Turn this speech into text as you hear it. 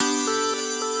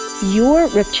your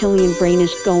reptilian brain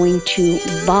is going to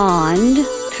bond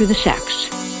through the sex.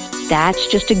 That's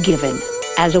just a given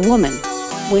as a woman.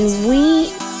 When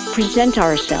we present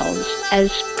ourselves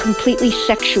as completely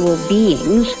sexual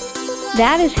beings,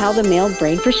 that is how the male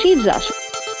brain perceives us.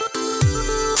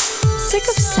 Sick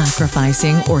of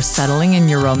sacrificing or settling in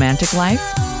your romantic life?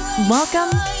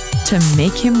 Welcome to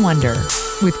Make Him Wonder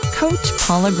with Coach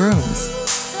Paula Grooms,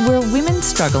 where women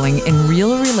struggling in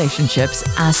real relationships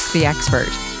ask the expert.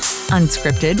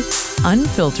 Unscripted,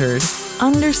 unfiltered,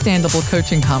 understandable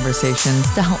coaching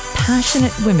conversations to help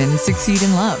passionate women succeed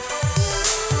in love.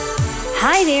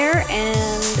 Hi there,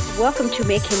 and welcome to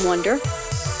Make Him Wonder.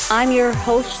 I'm your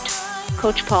host,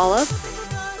 Coach Paula,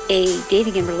 a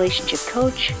dating and relationship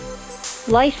coach,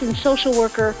 licensed social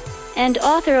worker, and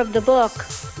author of the book,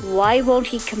 Why Won't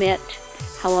He Commit?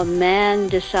 How a Man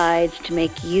Decides to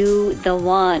Make You the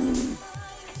One.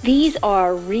 These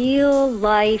are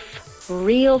real-life,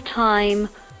 real-time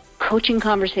coaching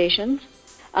conversations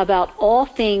about all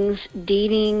things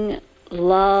dating,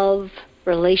 love,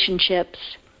 relationships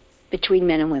between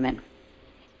men and women.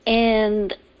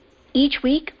 And each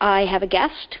week I have a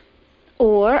guest,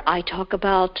 or I talk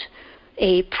about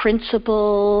a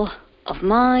principle of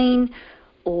mine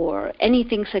or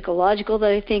anything psychological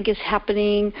that I think is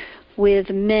happening with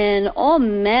men, all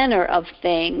manner of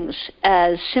things,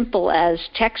 as simple as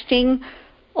texting,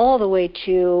 all the way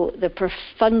to the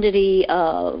profundity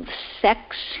of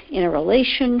sex in a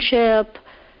relationship,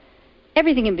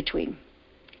 everything in between.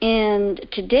 And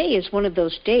today is one of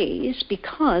those days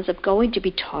because I'm going to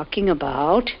be talking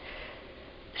about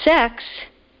sex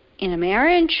in a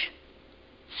marriage,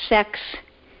 sex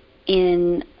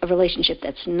in a relationship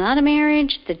that's not a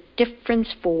marriage, the difference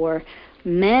for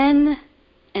men,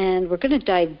 and we're going to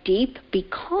dive deep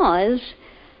because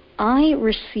I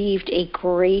received a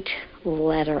great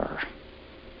letter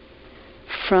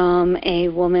from a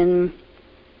woman.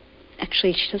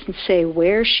 Actually, she doesn't say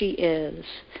where she is,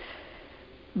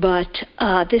 but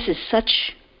this is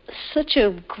such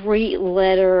a great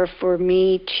letter for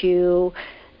me to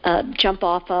jump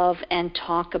off of and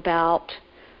talk about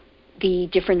the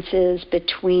differences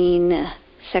between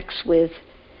sex with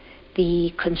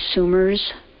the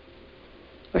consumers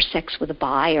or sex with a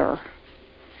buyer.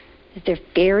 They're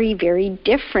very, very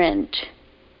different.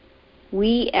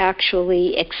 We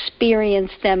actually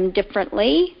experience them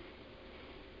differently,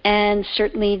 and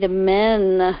certainly the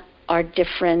men are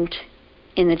different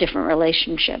in the different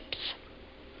relationships.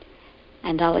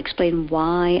 And I'll explain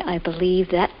why I believe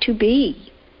that to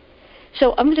be.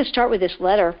 So I'm going to start with this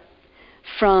letter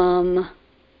from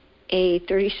a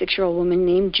 36-year-old woman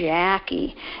named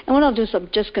Jackie. And what I'll do is I'm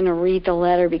just going to read the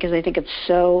letter because I think it's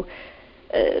so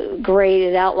great.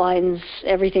 It outlines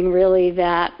everything really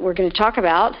that we're going to talk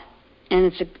about. And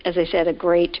it's, as I said, a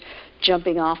great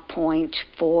jumping off point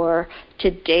for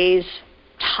today's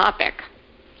topic.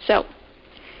 So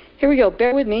here we go.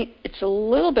 Bear with me. It's a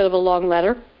little bit of a long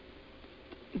letter,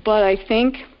 but I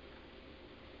think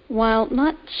while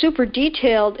not super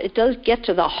detailed, it does get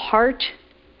to the heart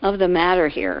of the matter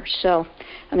here. So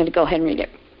I'm going to go ahead and read it.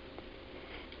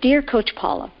 Dear Coach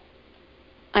Paula,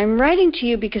 I'm writing to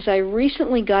you because I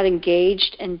recently got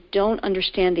engaged and don't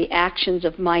understand the actions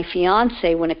of my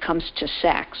fiancé when it comes to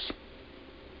sex.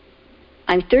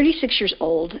 I'm 36 years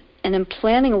old and am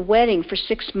planning a wedding for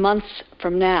 6 months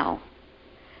from now.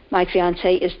 My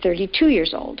fiancé is 32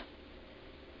 years old.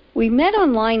 We met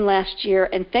online last year,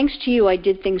 and thanks to you, I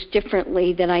did things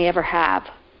differently than I ever have.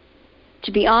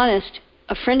 To be honest,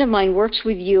 a friend of mine works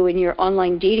with you in your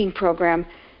online dating program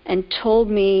and told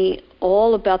me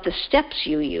all about the steps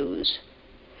you use.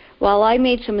 While I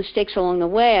made some mistakes along the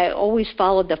way, I always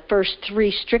followed the first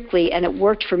 3 strictly, and it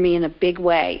worked for me in a big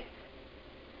way.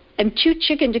 I'm too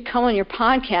chicken to come on your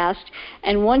podcast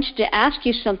and wanted to ask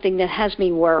you something that has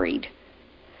me worried.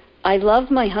 I love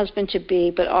my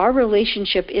husband-to-be, but our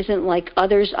relationship isn't like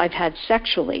others I've had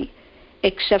sexually,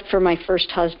 except for my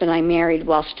first husband I married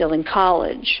while still in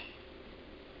college.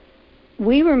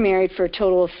 We were married for a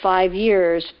total of 5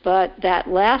 years, but that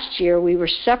last year we were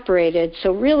separated,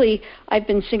 so really I've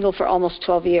been single for almost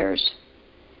 12 years.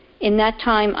 In that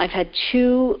time, I've had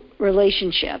 2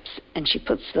 relationships, and she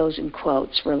puts those in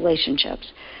quotes,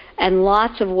 relationships, and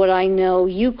lots of what I know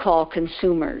you call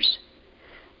consumers.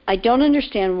 I don't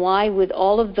understand why with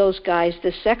all of those guys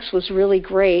the sex was really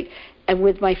great, and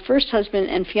with my first husband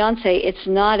and fiancé it's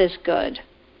not as good.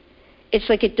 It's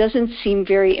like it doesn't seem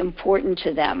very important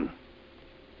to them.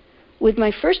 With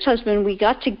my first husband, we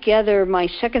got together my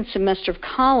second semester of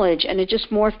college, and it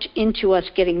just morphed into us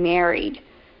getting married.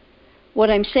 What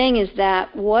I'm saying is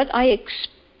that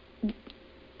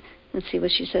let's see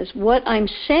what she says. What I'm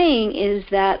saying is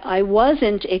that I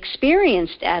wasn't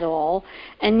experienced at all,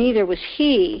 and neither was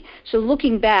he. So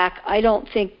looking back, I don't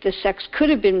think the sex could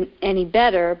have been any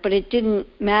better, but it didn't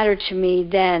matter to me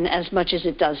then as much as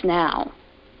it does now.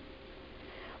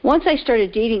 Once I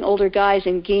started dating older guys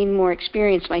and gained more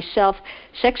experience myself,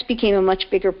 sex became a much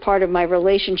bigger part of my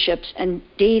relationships and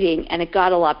dating, and it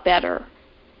got a lot better.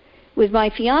 With my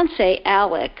fiancé,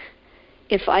 Alec,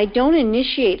 if I don't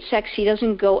initiate sex, he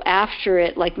doesn't go after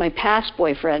it like my past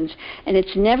boyfriends, and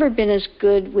it's never been as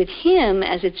good with him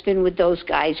as it's been with those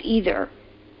guys either.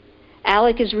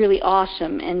 Alec is really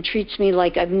awesome and treats me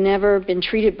like I've never been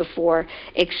treated before,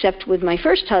 except with my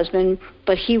first husband,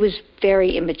 but he was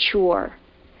very immature.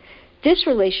 This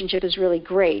relationship is really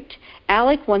great.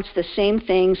 Alec wants the same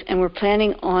things, and we're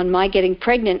planning on my getting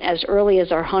pregnant as early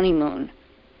as our honeymoon.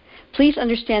 Please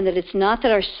understand that it's not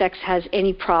that our sex has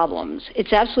any problems.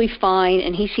 It's absolutely fine,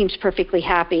 and he seems perfectly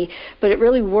happy, but it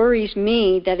really worries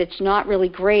me that it's not really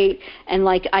great and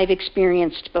like I've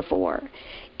experienced before.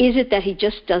 Is it that he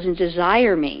just doesn't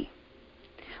desire me?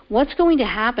 What's going to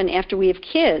happen after we have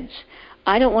kids?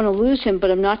 I don't want to lose him,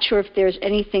 but I'm not sure if there's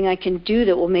anything I can do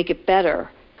that will make it better.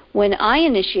 When I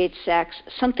initiate sex,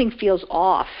 something feels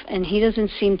off, and he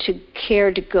doesn't seem to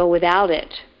care to go without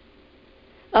it.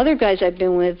 Other guys I've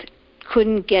been with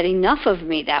couldn't get enough of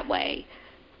me that way.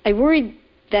 I worried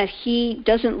that he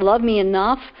doesn't love me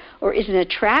enough or isn't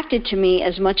attracted to me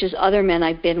as much as other men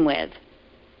I've been with.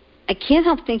 I can't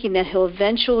help thinking that he'll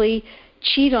eventually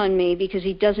cheat on me because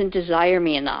he doesn't desire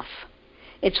me enough.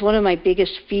 It's one of my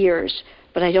biggest fears,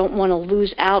 but I don't want to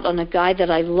lose out on a guy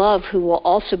that I love who will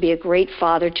also be a great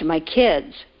father to my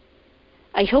kids.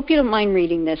 I hope you don't mind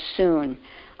reading this soon.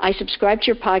 I subscribe to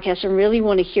your podcast and really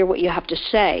want to hear what you have to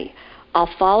say. I'll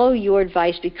follow your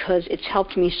advice because it's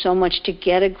helped me so much to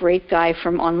get a great guy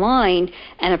from online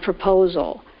and a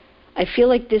proposal. I feel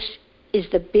like this is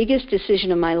the biggest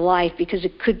decision of my life because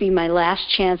it could be my last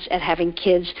chance at having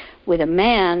kids with a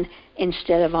man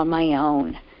instead of on my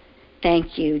own.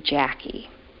 Thank you, Jackie.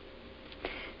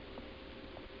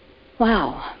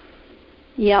 Wow.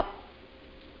 Yep.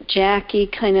 Jackie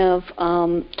kind of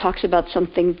talks about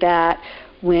something that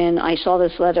when I saw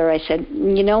this letter, I said,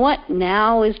 you know what?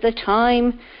 Now is the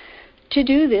time to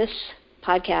do this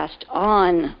podcast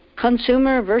on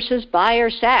consumer versus buyer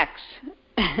sex.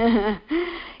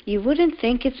 You wouldn't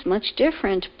think it's much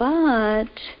different,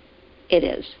 but it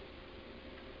is.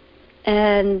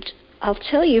 And I'll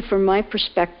tell you from my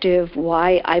perspective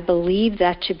why I believe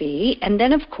that to be, and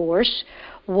then, of course,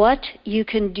 what you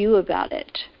can do about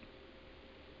it.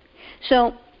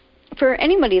 So for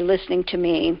anybody listening to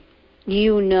me,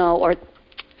 you know, or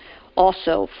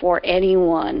also for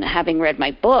anyone having read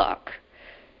my book,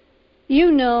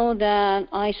 you know that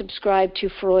I subscribe to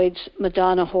Freud's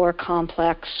Madonna whore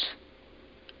complex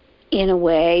in a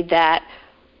way that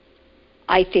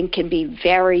I think can be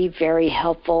very, very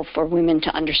helpful for women to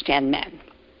understand men.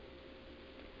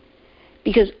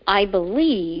 Because I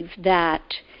believe that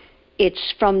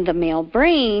it's from the male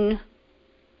brain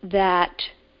that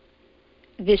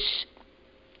this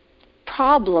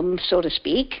problem, so to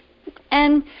speak,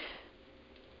 and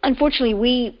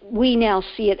unfortunately we now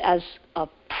see it as a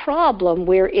problem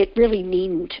where it really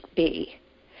needn't be.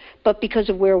 But because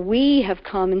of where we have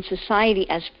come in society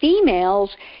as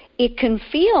females, it can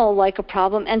feel like a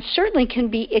problem and certainly can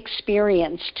be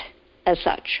experienced as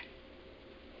such.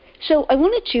 So I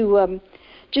wanted to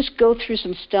just go through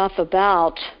some stuff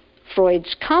about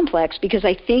Freud's complex because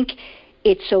I think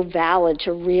it's so valid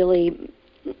to really,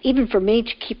 even for me,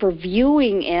 to keep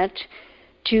reviewing it,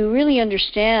 to really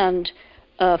understand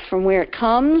from where it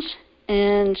comes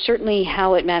and certainly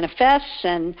how it manifests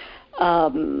and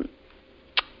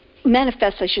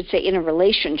manifests, I should say, in a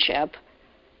relationship,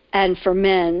 and for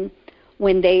men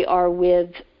when they are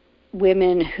with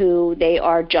women who they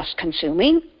are just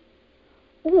consuming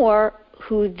or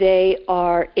who they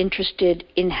are interested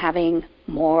in having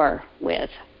more with.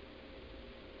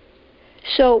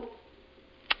 So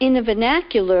in the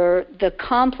vernacular, the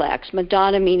complex,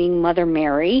 Madonna meaning Mother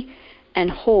Mary, and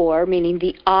whore meaning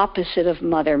the opposite of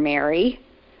Mother Mary,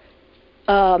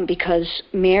 because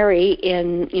Mary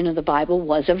in the Bible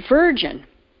was a virgin.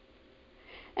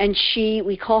 And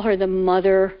we call her the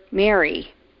Mother Mary,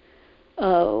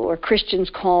 or Christians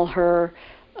call her,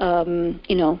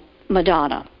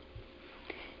 Madonna.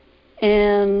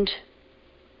 And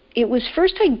it was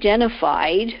first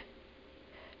identified,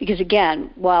 because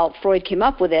again, while Freud came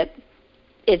up with it,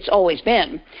 it's always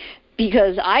been,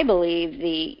 because I believe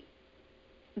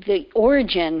the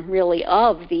origin really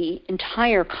of the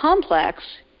entire complex,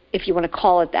 if you want to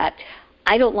call it that,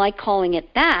 I don't like calling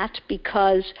it that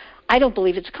because I don't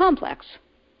believe it's complex.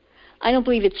 I don't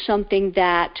believe it's something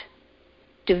that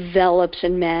develops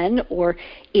in men or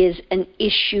is an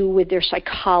issue with their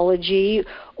psychology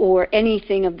or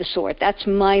anything of the sort. That's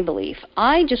my belief.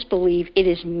 I just believe it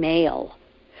is male.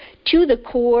 To the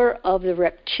core of the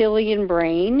reptilian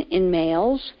brain in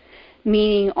males,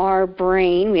 meaning our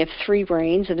brain, we have 3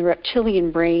 brains, and the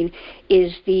reptilian brain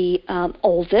is the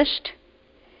oldest,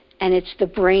 and it's the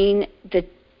brain that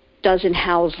doesn't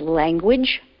house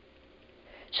language.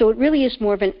 So it really is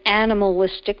more of an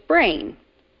animalistic brain.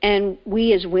 And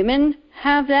we as women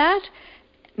have that,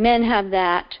 men have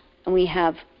that, and we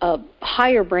have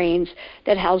higher brains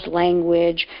that house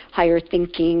language, higher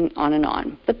thinking, on and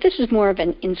on. But this is more of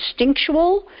an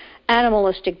instinctual,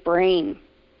 animalistic brain.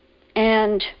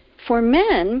 And for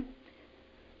men,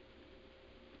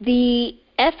 the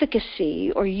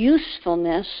efficacy or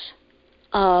usefulness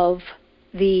of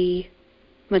the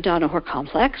Madonna whore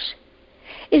complex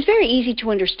is very easy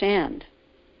to understand.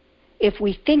 If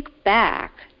we think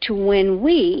back to when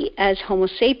we, as Homo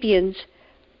sapiens,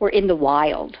 were in the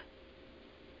wild,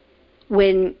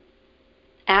 when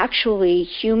actually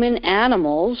human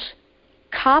animals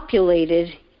copulated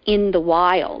in the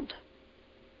wild,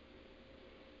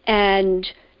 and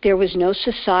there was no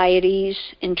societies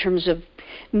in terms of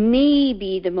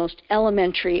maybe the most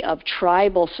elementary of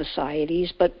tribal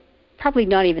societies, but probably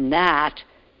not even that.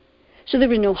 So there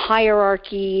was no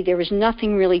hierarchy, there was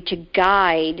nothing really to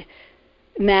guide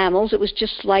mammals. It was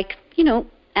just like,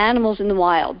 animals in the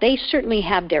wild. They certainly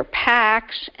have their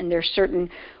packs and there's certain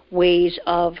ways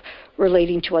of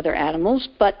relating to other animals,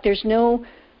 but there's no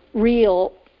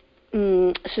real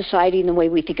society in the way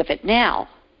we think of it now,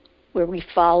 where we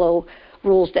follow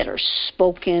rules that are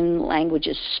spoken, language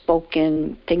is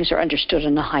spoken, things are understood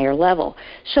on a higher level.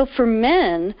 So for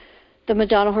men, the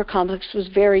Madonna whore complex was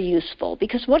very useful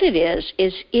because what it is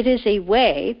it is a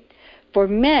way for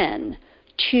men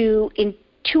to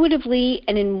intuitively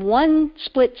and in one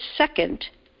split second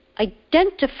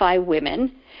identify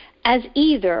women as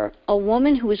either a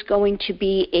woman who is going to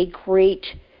be a great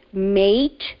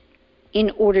mate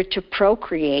in order to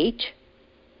procreate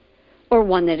or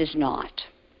one that is not.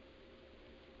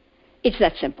 It's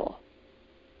that simple.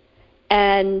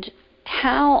 And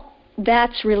how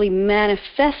that's really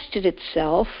manifested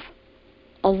itself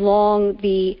along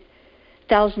the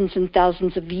thousands and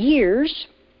thousands of years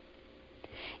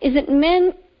is that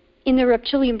men in the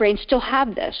reptilian brain still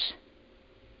have this.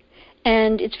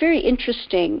 And it's very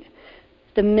interesting,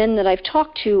 the men that I've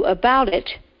talked to about it,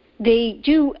 they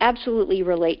do absolutely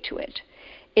relate to it.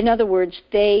 In other words,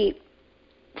 they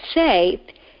say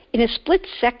in a split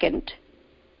second,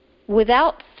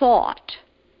 without thought,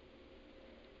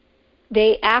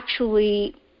 they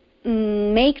actually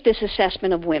make this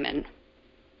assessment of women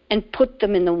and put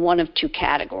them in the one of 2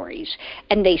 categories.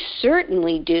 And they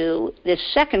certainly do this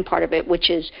second part of it, which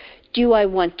is, do I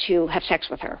want to have sex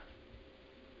with her?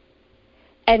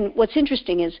 And what's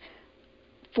interesting is,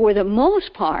 for the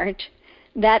most part,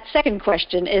 that second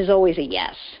question is always a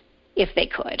yes, if they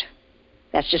could.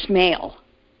 That's just male.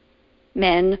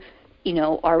 Men,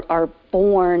 are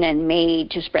born and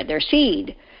made to spread their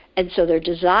seed. And so their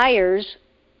desires,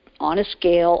 on a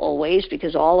scale always,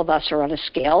 because all of us are on a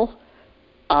scale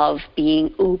of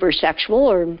being uber sexual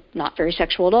or not very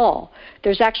sexual at all.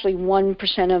 There's actually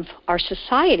 1% of our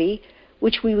society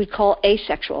which we would call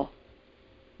asexual,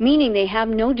 meaning they have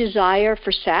no desire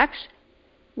for sex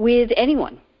with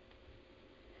anyone,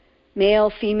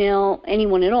 male, female,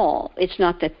 anyone at all. It's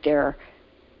not that they're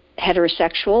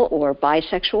heterosexual or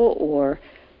bisexual or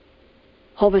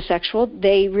homosexual.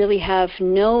 They really have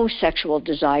no sexual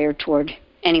desire toward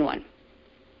anyone.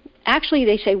 Actually,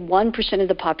 they say 1% of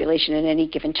the population at any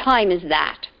given time is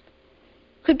that.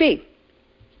 Could be.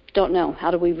 Don't know. How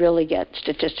do we really get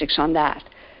statistics on that?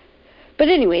 But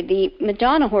anyway, the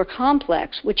Madonna whore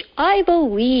complex, which I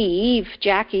believe,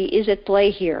 Jackie, is at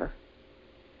play here,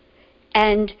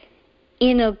 and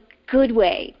in a good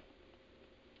way.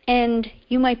 And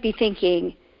you might be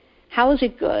thinking, how is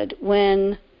it good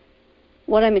when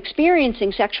what I'm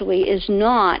experiencing sexually is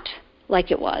not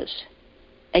like it was,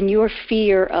 and your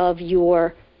fear of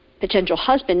your potential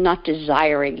husband not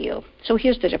desiring you? So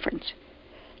here's the difference.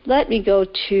 Let me go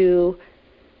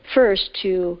first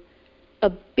to a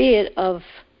bit of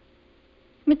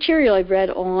material I've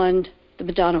read on the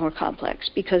Madonna whore complex,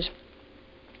 because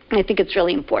I think it's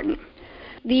really important.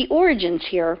 The origins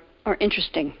here are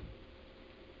interesting.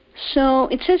 So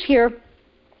it says here,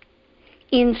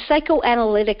 in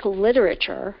psychoanalytic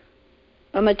literature,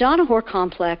 a Madonna whore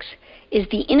complex is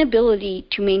the inability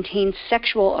to maintain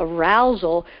sexual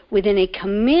arousal within a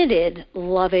committed,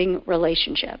 loving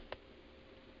relationship.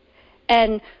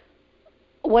 And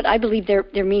what I believe they're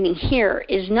meaning here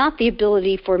is not the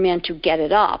ability for a man to get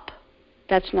it up.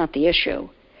 That's not the issue.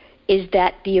 Is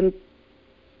that the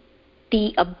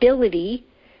ability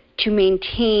to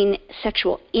maintain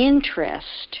sexual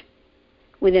interest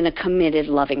within a committed,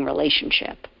 loving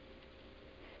relationship.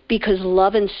 Because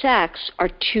love and sex are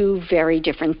two very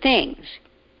different things.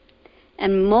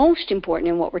 And most important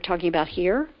in what we're talking about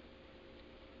here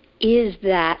is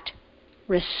that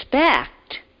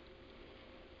respect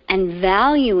and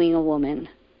valuing a woman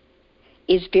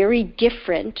is very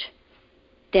different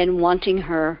than wanting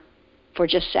her for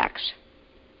just sex.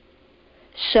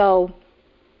 So,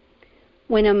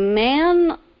 when a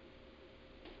man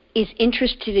is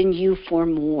interested in you for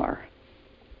more,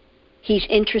 he's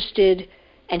interested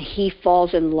and he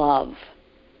falls in love,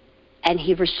 and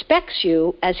he respects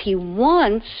you as he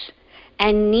wants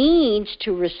and needs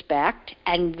to respect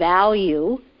and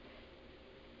value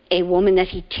a woman that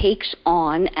he takes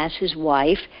on as his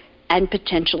wife and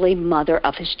potentially mother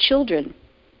of his children.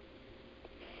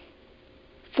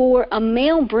 For a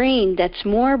male brain that's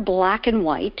more black and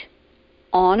white,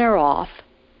 on or off,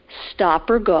 stop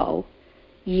or go,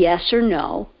 yes or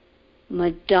no,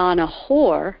 Madonna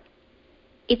whore,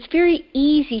 it's very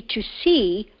easy to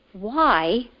see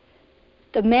why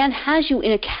the man has you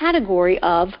in a category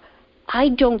of, I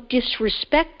don't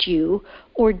disrespect you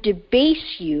or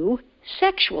debase you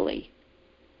sexually.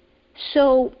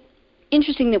 So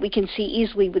interesting that we can see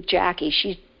easily with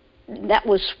Jackie. That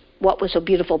was what was so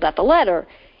beautiful about the letter.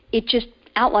 It just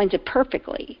outlines it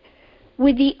perfectly.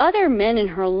 With the other men in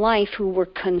her life who were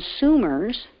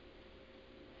consumers,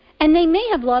 and they may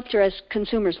have loved her as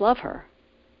consumers love her,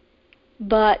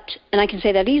 but, and I can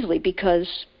say that easily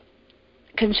because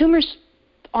consumers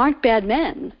aren't bad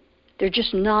men. They're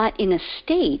just not in a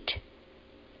state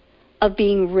of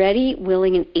being ready,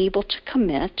 willing, and able to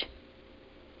commit,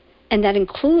 and that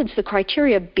includes the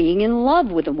criteria of being in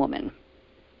love with a woman.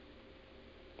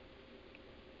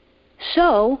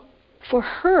 So, for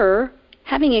her,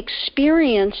 having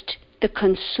experienced the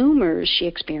consumers she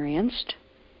experienced,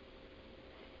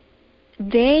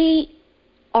 they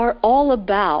are all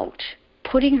about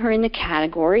putting her in the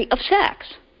category of sex.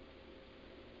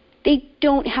 They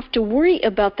don't have to worry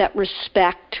about that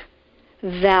respect,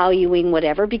 valuing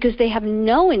whatever, because they have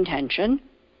no intention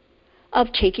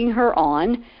of taking her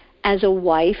on as a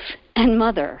wife and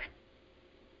mother.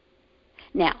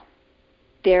 Now,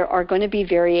 there are going to be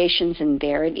variations in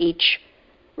there in each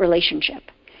relationship.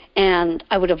 And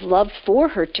I would have loved for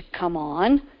her to come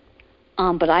on,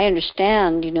 but I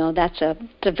understand, that's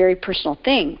a very personal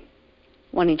thing,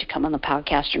 wanting to come on the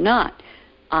podcast or not.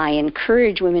 I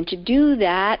encourage women to do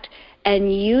that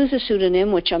and use a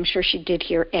pseudonym, which I'm sure she did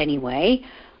here anyway,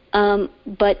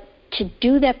 but to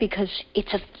do that because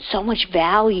it's of so much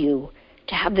value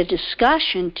to have the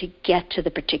discussion to get to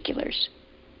the particulars.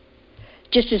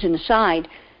 Just as an aside,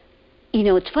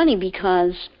 it's funny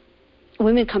because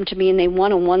women come to me and they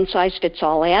want a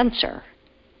one-size-fits-all answer.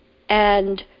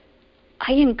 And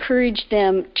I encourage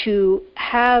them to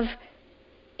have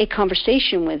a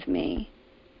conversation with me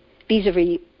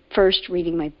vis-a-vis first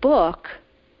reading my book,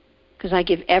 because I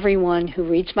give everyone who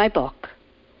reads my book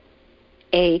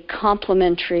a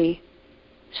complimentary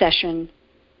session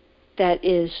that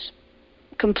is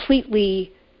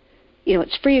completely,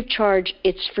 it's free of charge.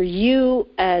 It's for you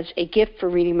as a gift for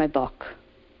reading my book.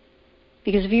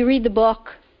 Because if you read the book,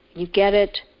 you get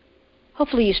it,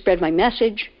 hopefully you spread my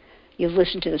message, you've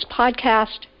listened to this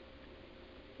podcast,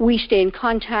 we stay in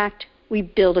contact, we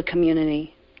build a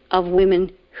community of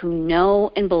women who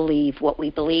know and believe what we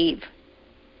believe.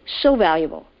 So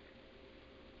valuable.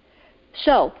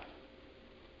 So,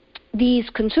 these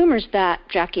consumers that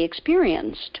Jackie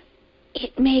experienced,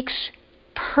 it makes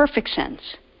perfect sense.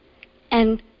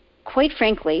 And quite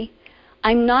frankly,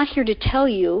 I'm not here to tell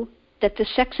you that the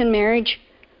sex in marriage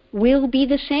will be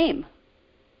the same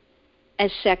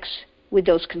as sex with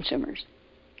those consumers.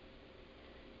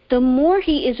 The more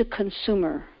he is a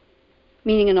consumer,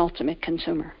 meaning an ultimate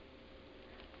consumer,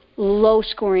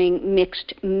 low-scoring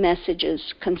mixed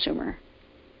messages consumer,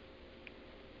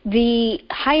 the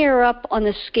higher up on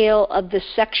the scale of the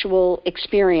sexual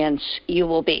experience you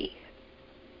will be.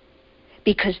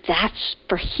 Because that's,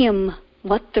 for him,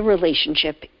 what the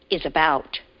relationship is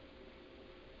about.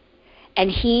 And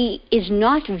he is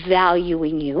not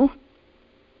valuing you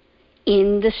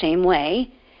in the same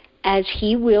way as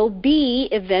he will be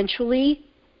eventually,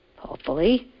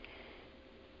 hopefully,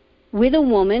 with a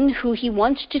woman who he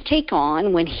wants to take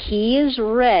on when he is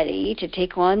ready to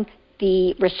take on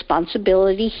the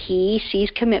responsibility he sees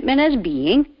commitment as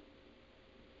being,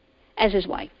 as his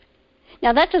wife.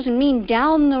 Now, that doesn't mean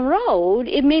down the road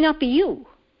it may not be you.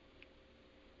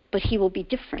 but he will be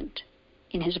different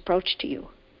in his approach to you.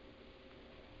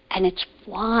 And it's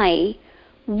why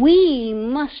we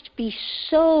must be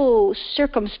so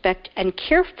circumspect and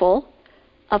careful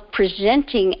of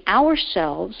presenting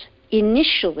ourselves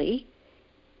initially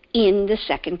in the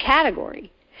second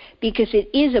category, because it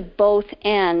is a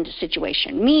both-and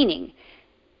situation, meaning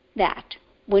that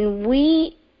when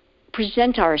we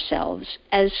present ourselves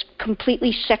as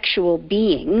completely sexual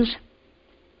beings,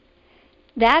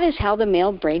 that is how the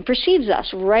male brain perceives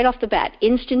us right off the bat,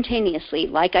 instantaneously.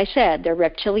 Like I said, their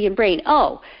reptilian brain,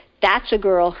 oh, that's a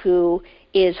girl who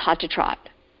is hot to trot.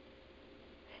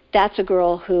 That's a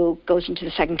girl who goes into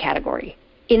the second category.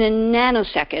 In a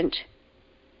nanosecond,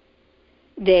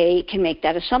 they can make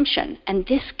that assumption. And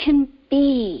this can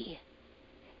be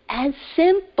as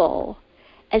simple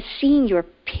as seeing your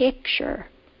picture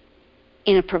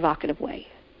in a provocative way.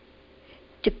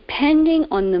 Depending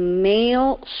on the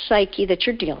male psyche that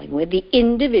you're dealing with, the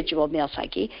individual male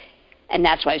psyche, and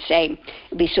that's why I say it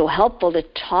would be so helpful to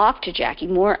talk to Jackie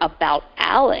more about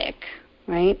Alec,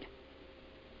 right?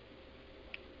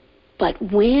 But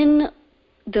when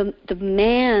the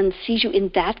man sees you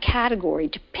in that category,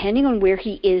 depending on where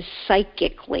he is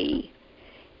psychically,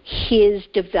 his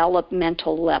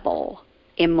developmental level,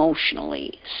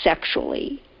 emotionally,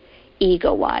 sexually,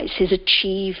 ego-wise, his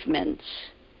achievements,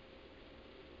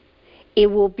 it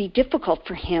will be difficult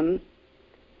for him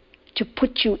to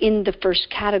put you in the first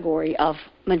category of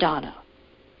Madonna.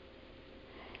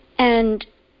 And,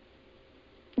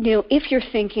 if you're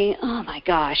thinking, oh my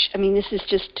gosh, I mean, this is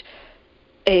just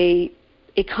a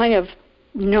kind of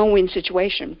no-win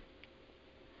situation,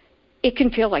 it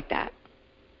can feel like that.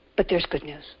 But there's good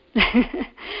news.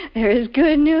 There is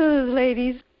good news,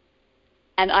 ladies.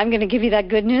 And I'm going to give you that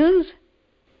good news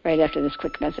right after this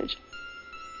quick message.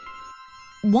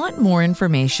 Want more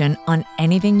information on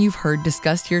anything you've heard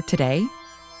discussed here today?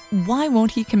 Why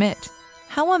Won't He Commit?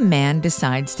 How a Man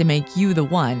Decides to Make You the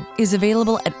One is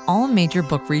available at all major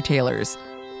book retailers.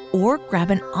 Or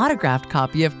grab an autographed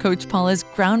copy of Coach Paula's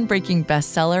groundbreaking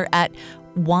bestseller at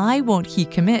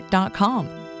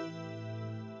whywon'thecommit.com.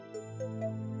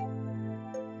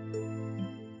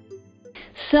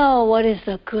 So what is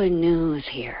the good news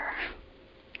here?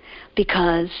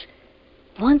 Because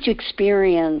once you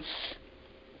experience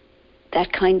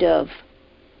that kind of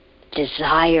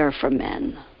desire for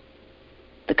men,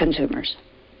 the consumers,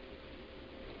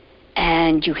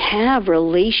 and you have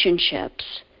relationships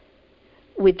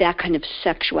with that kind of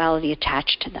sexuality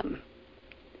attached to them,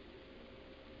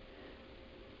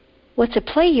 what's at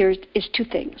play here is two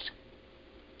things.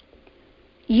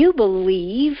 You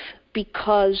believe,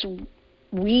 because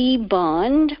we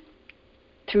bond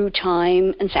through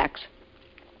time and sex,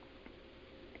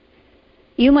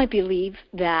 you might believe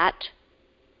that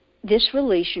this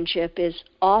relationship is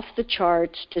off the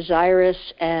charts,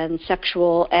 desirous and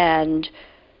sexual and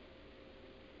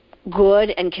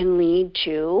good, and can lead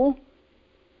to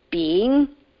being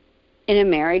in a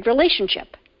married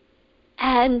relationship.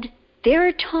 And there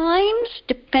are times,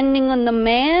 depending on the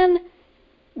man,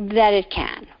 that it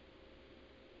can.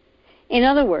 In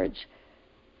other words,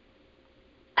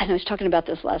 and I was talking about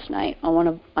this last night on one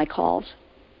of my calls,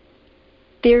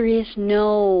 there is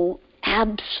no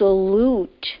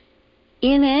absolute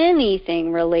in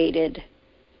anything related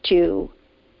to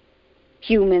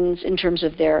humans in terms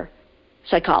of their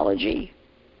psychology.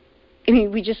 I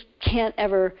mean, we just can't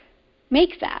ever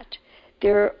make that.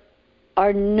 There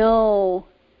are no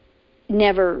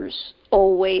nevers,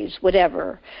 always,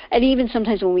 whatever. And even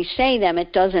sometimes when we say them,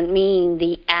 it doesn't mean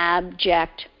the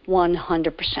abject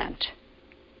 100%.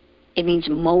 It means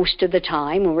most of the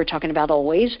time when we're talking about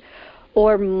always,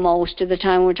 or most of the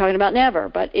time when we're talking about never.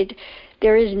 But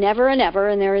there is never a never,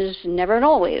 and there is never an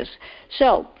always.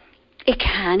 So it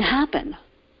can happen.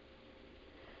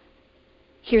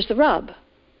 Here's the rub.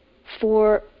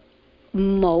 For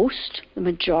most, the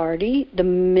majority, the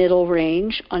middle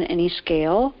range on any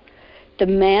scale, the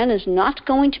man is not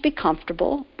going to be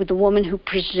comfortable with a woman who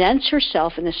presents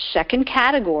herself in the second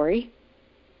category,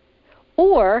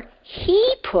 or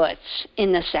he puts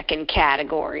in the second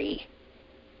category.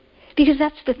 Because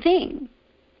that's the thing.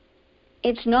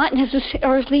 It's not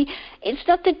necessarily, it's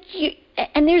not that you,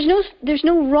 and there's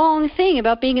no wrong thing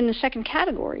about being in the second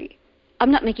category.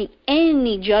 I'm not making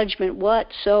any judgment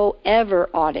whatsoever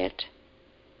on it.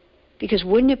 Because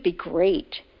wouldn't it be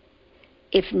great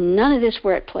if none of this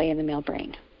were at play in the male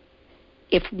brain?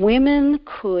 If women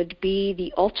could be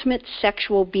the ultimate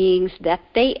sexual beings that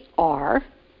they are,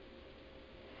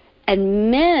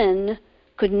 and men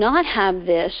could not have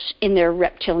this in their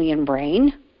reptilian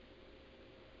brain,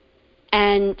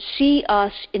 and see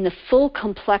us in the full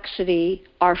complexity,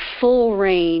 our full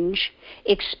range,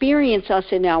 experience us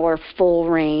in our full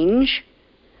range,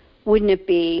 wouldn't it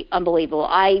be unbelievable?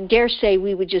 I dare say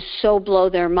we would just so blow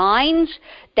their minds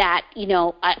that,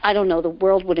 I don't know, the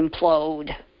world would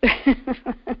implode.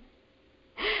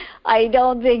 I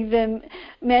don't think the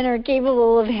men are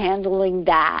capable of handling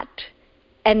that.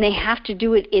 And they have to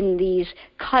do it in these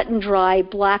cut and dry,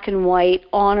 black and white,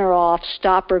 on or off,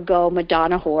 stop or go,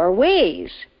 Madonna whore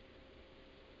ways.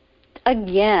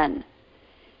 Again,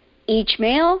 each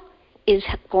male is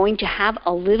going to have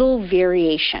a little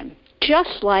variation,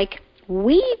 just like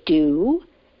we do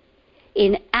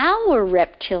in our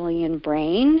reptilian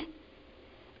brain,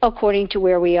 according to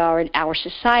where we are in our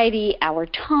society, our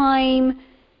time,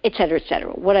 etc.,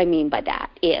 etc. What I mean by that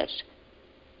is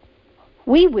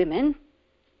we women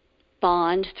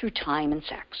bond through time and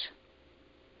sex.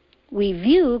 We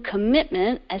view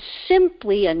commitment as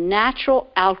simply a natural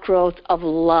outgrowth of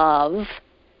love,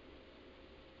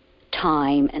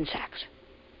 time, and sex.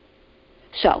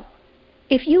 So,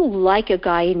 if you like a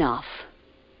guy enough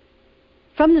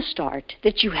from the start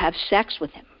that you have sex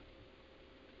with him,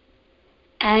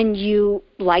 and you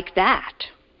like that,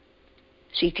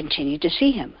 so you continue to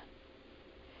see him,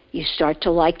 you start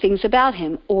to like things about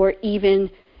him, or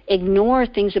even ignore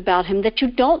things about him that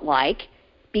you don't like,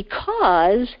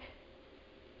 because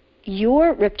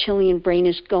your reptilian brain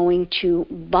is going to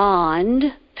bond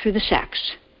through the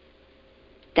sex.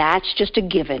 That's just a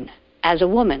given as a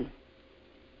woman.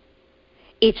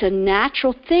 It's a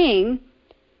natural thing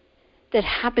that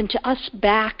happened to us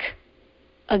back,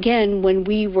 again, when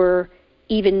we were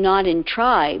even not in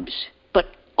tribes, but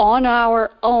on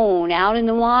our own, out in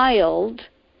the wild.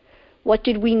 What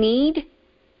did we need?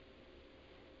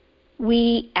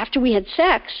 After we had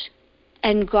sex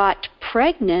and got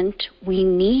pregnant, we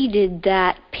needed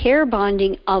that pair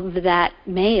bonding of that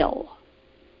male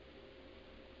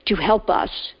to help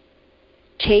us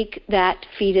take that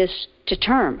fetus to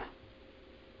term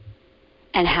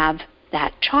and have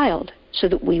that child so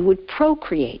that we would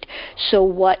procreate. So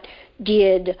what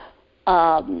did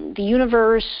the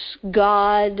universe,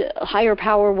 God, higher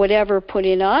power, whatever, put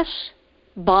in us?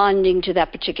 Bonding to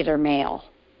that particular male,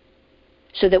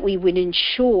 so that we would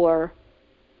ensure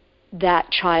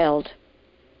that child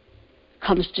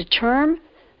comes to term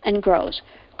and grows.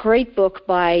 Great book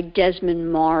by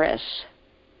Desmond Morris,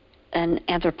 an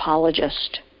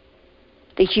anthropologist,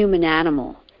 The Human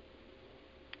Animal.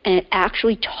 And it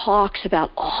actually talks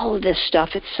about all of this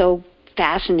stuff. It's so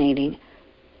fascinating.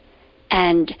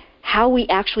 And how we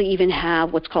actually even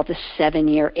have what's called the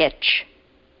 7-year itch.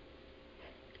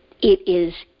 It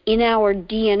is in our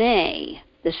DNA,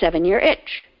 the 7-year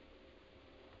itch.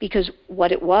 Because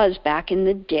what it was back in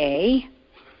the day,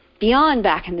 beyond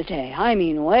back in the day, I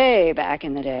mean way back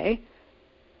in the day,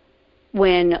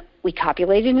 when we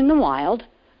copulated in the wild,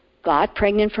 got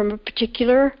pregnant from a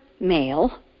particular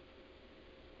male,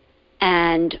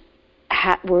 and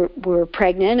we're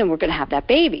pregnant and we're going to have that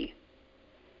baby.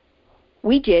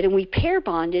 We did, and we pair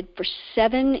bonded for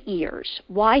 7 years.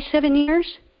 Why 7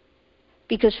 years?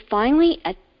 Because finally,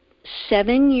 at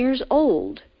 7 years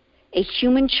old, a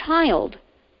human child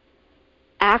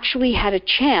actually had a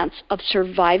chance of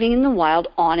surviving in the wild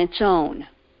on its own.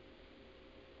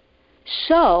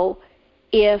 So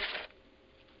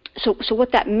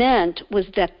what that meant was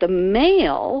that the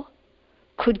male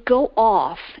could go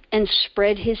off and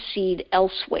spread his seed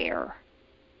elsewhere.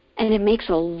 And it makes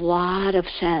a lot of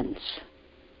sense.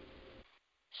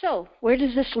 So, where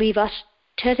does this leave us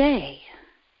today,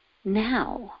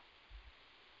 now,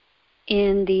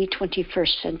 in the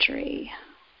 21st century?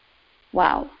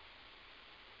 Wow.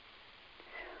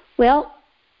 Well,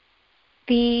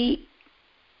 the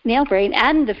male brain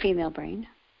and the female brain,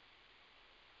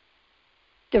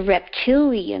 the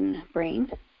reptilian brain,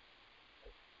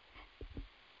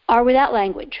 are without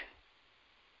language.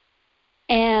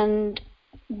 And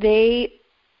they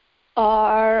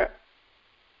are,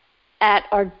 at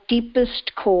our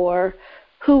deepest core,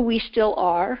 who we still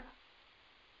are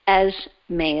as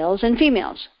males and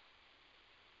females.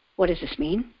 What does this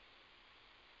mean?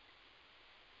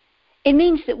 It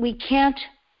means that we can't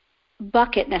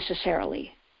bucket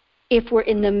necessarily if we're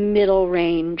in the middle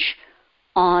range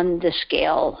on the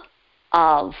scale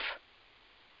of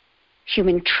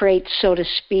human traits, so to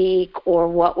speak, or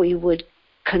what we would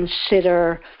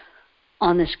consider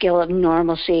on the scale of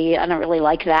normalcy. I don't really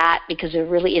like that, because there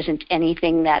really isn't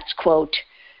anything that's, quote,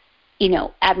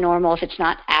 abnormal if it's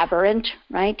not aberrant,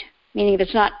 right? Meaning if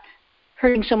it's not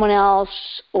hurting someone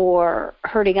else or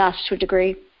hurting us to a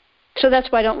degree. So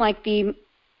that's why I don't like the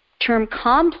term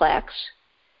complex,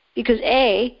 because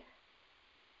A,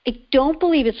 I don't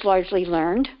believe it's largely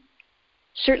learned.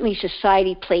 Certainly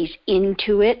society plays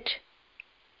into it,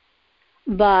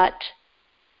 but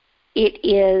it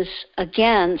is,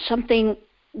 again, something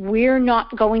we're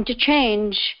not going to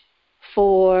change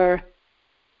for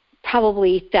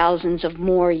probably thousands of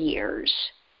more years.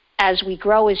 As we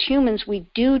grow as humans, we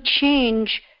do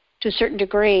change to a certain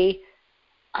degree,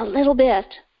 a little bit,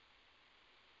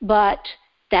 but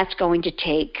that's going to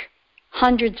take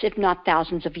hundreds, if not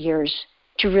thousands of years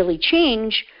to really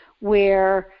change,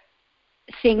 where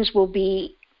things will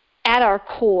be at our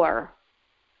core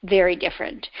very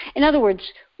different. In other words,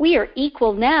 we are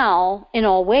equal now in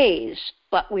all ways,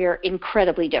 but we are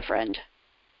incredibly different.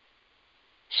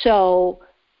 So,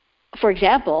 for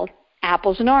example,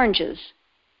 apples and oranges.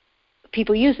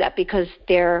 People use that because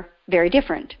they're very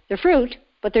different. They're fruit,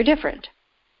 but they're different.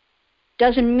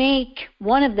 Doesn't make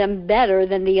one of them better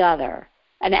than the other.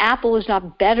 An apple is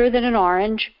not better than an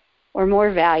orange or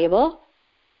more valuable.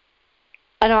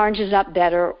 An orange is not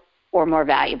better or more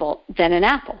valuable than an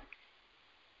apple.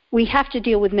 We have to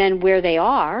deal with men where they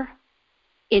are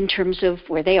in terms of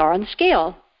where they are on the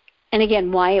scale. And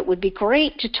again, why it would be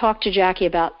great to talk to Jackie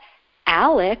about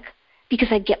Alec, because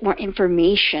I'd get more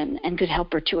information and could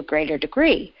help her to a greater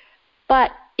degree.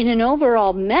 But in an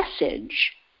overall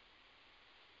message,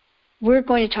 we're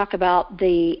going to talk about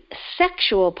the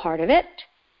sexual part of it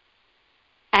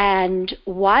and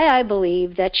why I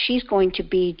believe that she's going to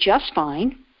be just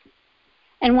fine,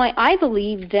 and why I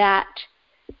believe that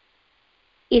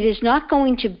it is not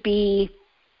going to be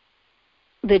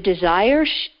the desire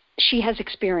she has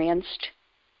experienced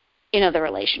in other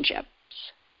relationships,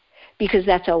 because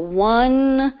that's a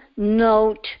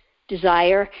one-note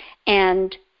desire,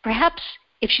 and perhaps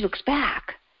if she looks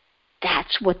back,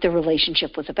 that's what the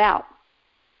relationship was about.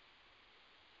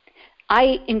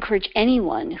 I encourage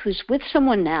anyone who's with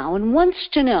someone now and wants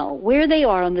to know where they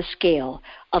are on the scale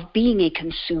of being a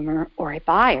consumer or a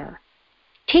buyer,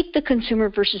 take the consumer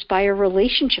versus buyer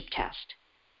relationship test.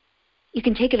 You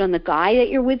can take it on the guy that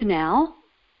you're with now,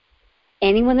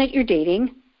 anyone that you're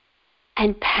dating,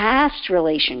 and past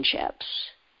relationships,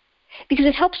 because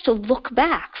it helps to look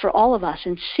back for all of us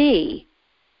and see,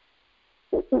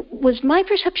 was my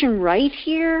perception right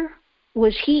here?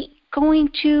 Was he going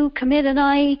to commit and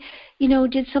I,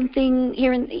 did something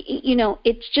here? And,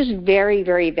 it's just very,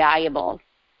 very valuable.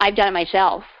 I've done it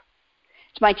myself.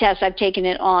 It's my test. I've taken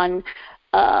it on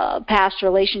past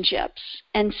relationships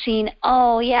and seen,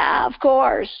 oh, yeah, of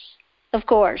course.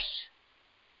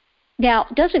 Now,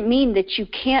 it doesn't mean that you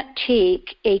can't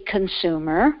take a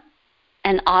consumer,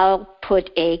 and I'll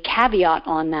put a caveat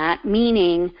on that,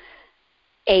 meaning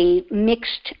a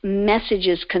mixed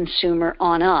messages consumer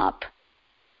on up,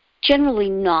 generally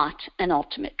not an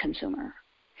ultimate consumer.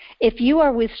 If you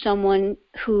are with someone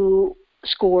who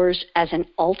scores as an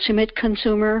ultimate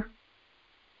consumer,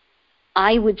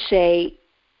 I would say,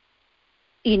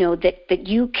 that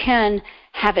you can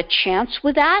have a chance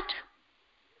with that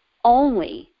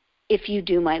only if you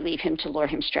do my leave him to lure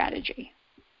him strategy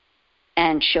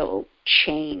and show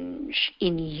change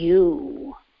in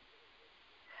you.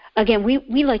 Again,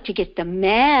 we like to get the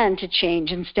man to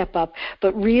change and step up,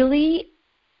 but really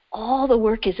all the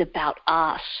work is about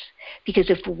us. Because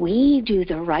if we do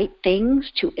the right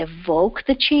things to evoke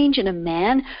the change in a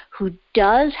man who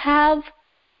does have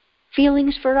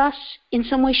feelings for us in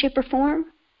some way, shape, or form,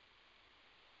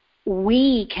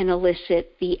 we can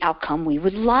elicit the outcome we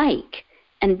would like.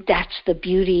 And that's the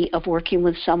beauty of working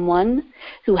with someone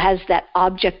who has that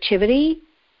objectivity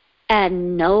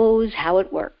and knows how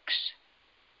it works.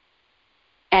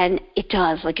 And it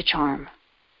does, like a charm.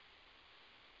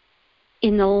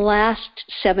 In the last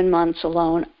 7 months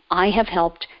alone, I have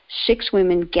helped 6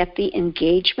 women get the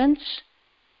engagements,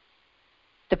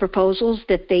 the proposals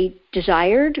that they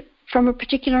desired from a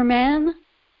particular man,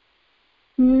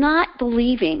 not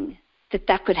believing that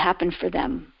that could happen for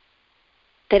them,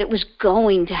 that it was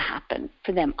going to happen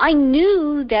for them. I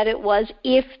knew that it was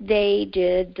if they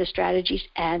did the strategies,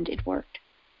 and it worked.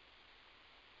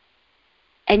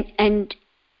 And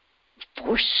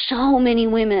for so many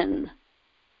women,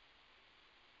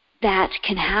 that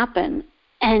can happen.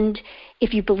 And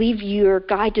if you believe your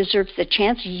guy deserves the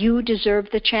chance, you deserve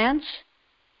the chance,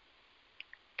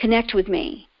 connect with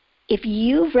me. If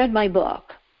you've read my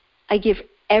book, I give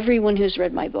everyone who's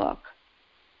read my book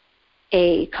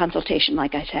a consultation,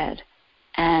 like I said.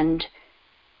 And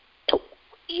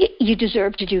you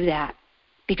deserve to do that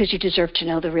because you deserve to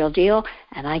know the real deal,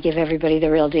 and I give everybody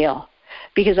the real deal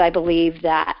because I believe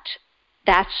that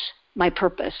that's my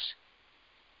purpose.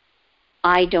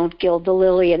 I don't gild the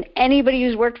lily, and anybody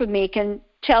who's worked with me can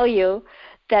tell you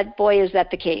that, boy, is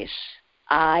that the case.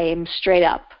 I'm straight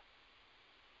up.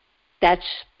 That's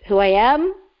who I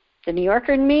am, the New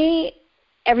Yorker in me,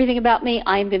 everything about me.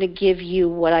 I'm going to give you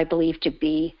what I believe to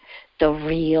be the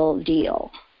real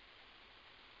deal.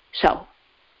 So,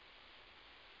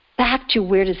 back to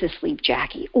where does this leave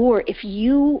Jackie? Or if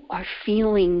you are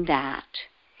feeling that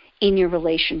in your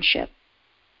relationship,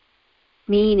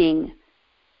 meaning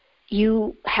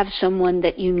you have someone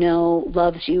that you know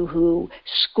loves you who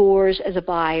scores as a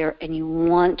buyer and you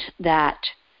want that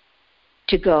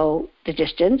to go the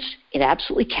distance, it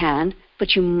absolutely can,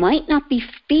 but you might not be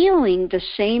feeling the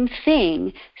same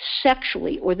thing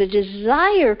sexually or the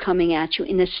desire coming at you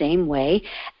in the same way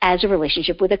as a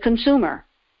relationship with a consumer.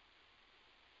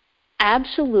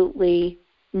 Absolutely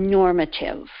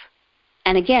normative.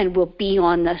 And again, we'll be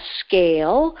on the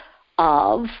scale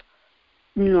of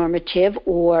normative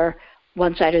or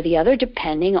one side or the other,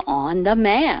 depending on the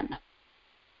man.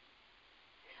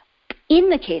 In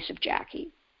the case of Jackie,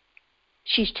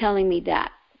 she's telling me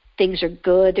that things are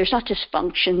good, there's not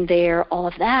dysfunction there, all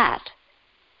of that.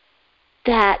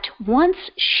 That once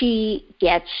she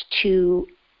gets to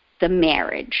the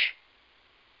marriage,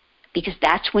 because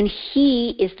that's when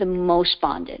he is the most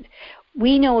bonded.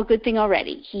 We know a good thing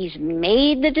already. He's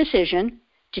made the decision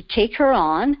to take her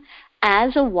on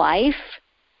as a wife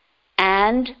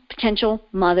and potential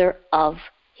mother of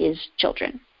his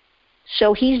children.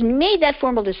 So he's made that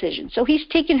formal decision. So he's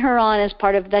taken her on as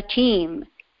part of the team.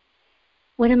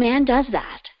 When a man does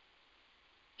that,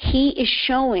 he is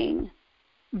showing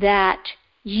that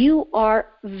you are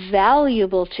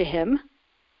valuable to him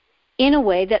in a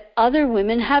way that other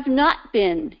women have not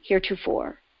been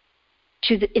heretofore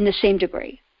in the same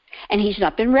degree. And he's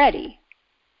not been ready.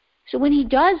 So when he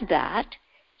does that,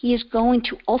 he is going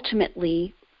to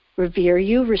ultimately revere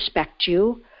you, respect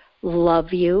you,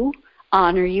 love you,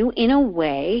 honor you in a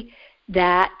way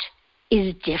that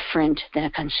is different than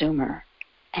a consumer.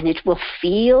 And it will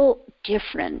feel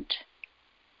different.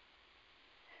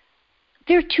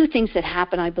 There are two things that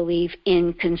happen, I believe,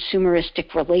 in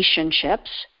consumeristic relationships,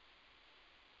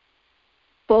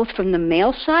 both from the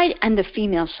male side and the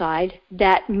female side,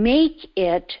 that make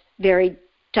it very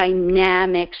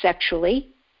dynamic sexually,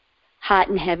 hot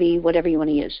and heavy, whatever you want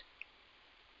to use.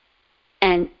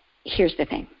 And here's the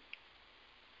thing.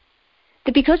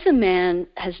 That because the man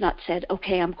has not said,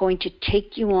 okay, I'm going to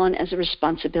take you on as a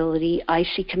responsibility, I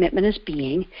see commitment as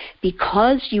being,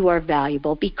 because you are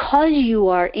valuable, because you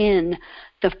are in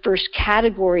the first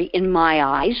category in my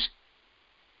eyes.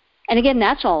 And again,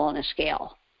 that's all on a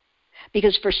scale.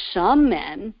 Because for some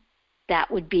men, that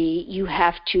would be you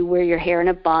have to wear your hair in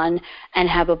a bun and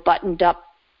have a buttoned up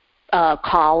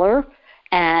collar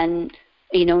and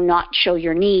not show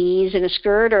your knees in a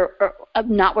skirt or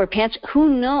not wear pants. Who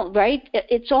knows, right?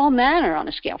 It's all manner on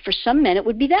a scale. For some men, it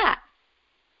would be that,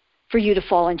 for you to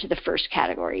fall into the first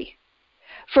category.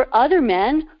 For other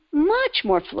men, much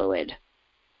more fluid.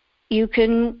 You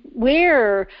can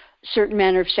wear certain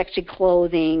manner of sexy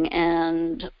clothing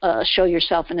and show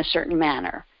yourself in a certain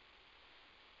manner.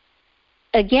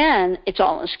 Again, it's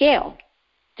all on a scale,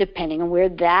 depending on where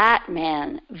that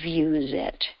man views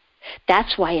it.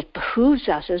 That's why it behooves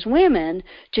us as women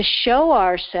to show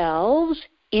ourselves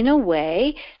in a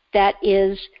way that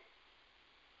is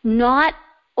not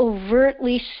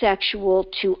overtly sexual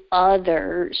to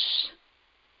others.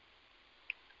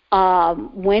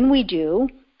 When we do,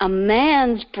 a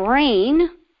man's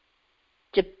brain,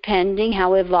 depending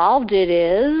how evolved it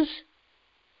is,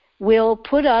 will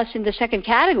put us in the second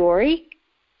category.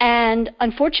 And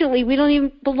unfortunately, we don't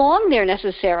even belong there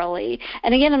necessarily.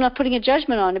 And again, I'm not putting a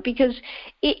judgment on it because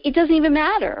it doesn't even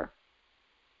matter.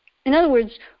 In other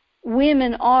words,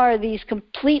 women are these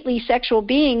completely sexual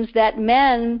beings that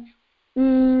men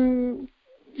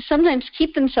sometimes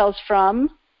keep themselves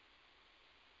from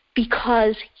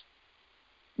because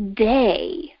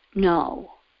they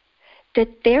know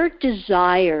that their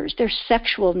desires, their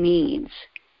sexual needs,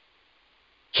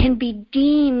 can be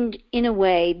deemed in a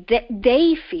way that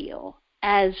they feel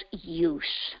as use.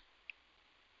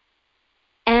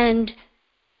 And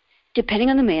depending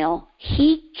on the male,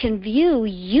 he can view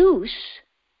use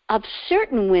of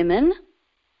certain women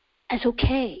as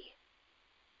okay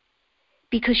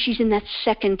because she's in that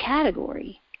second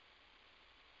category.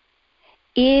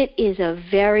 It is a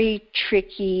very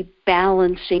tricky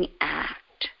balancing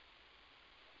act.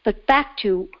 But back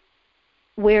to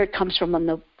where it comes from on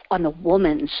the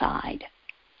woman's side.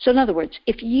 So in other words,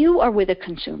 if you are with a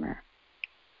consumer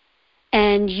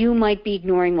and you might be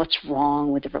ignoring what's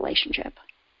wrong with the relationship,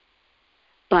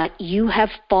 but you have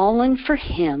fallen for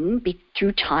him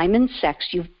through time and sex,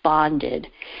 you've bonded,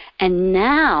 and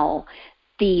now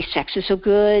the sex is so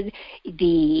good,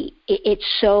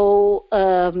 it's so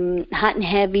hot and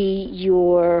heavy,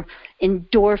 your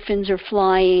endorphins are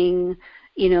flying,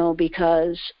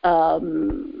 because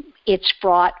it's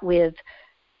fraught with,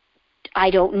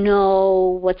 I don't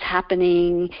know what's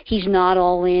happening, he's not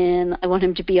all in, I want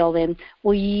him to be all in.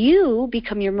 Well, you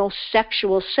become your most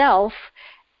sexual self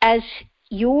as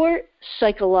your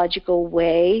psychological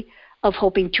way of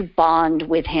hoping to bond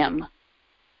with him,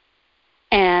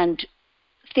 and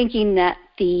thinking that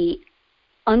the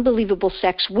unbelievable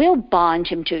sex will bond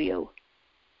him to you.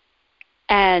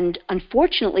 And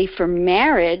unfortunately for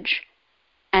marriage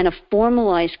and a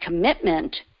formalized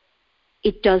commitment,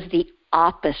 it does the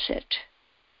opposite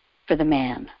for the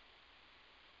man.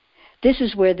 This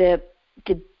is where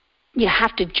you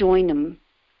have to join them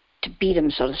to beat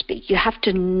them, so to speak. You have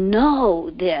to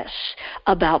know this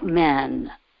about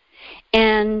men.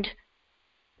 And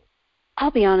I'll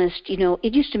be honest,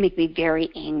 it used to make me very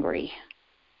angry.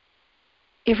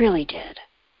 It really did.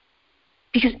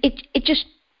 Because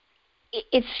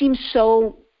it seems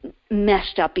so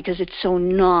messed up, because it's so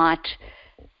not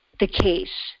the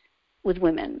case with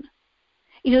women.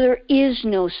 There is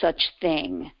no such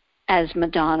thing as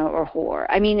Madonna or whore.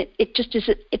 I mean, it just is.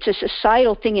 It's a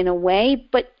societal thing in a way,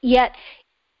 but yet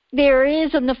there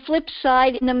is on the flip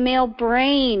side in the male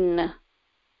brain,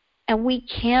 and we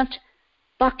can't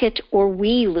bucket or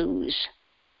we lose.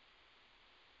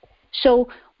 So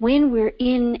when we're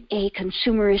in a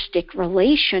consumeristic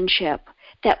relationship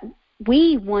that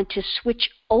we want to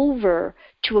switch over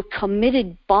to a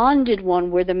committed, bonded one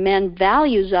where the man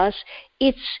values us,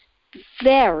 it's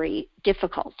very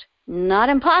difficult. Not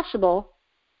impossible,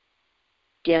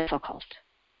 difficult.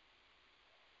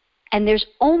 And there's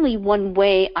only one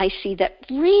way I see that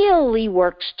really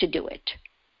works to do it,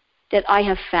 that I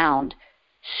have found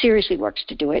seriously works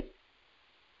to do it,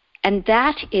 and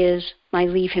that is my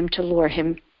leave him to lure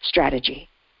him strategy.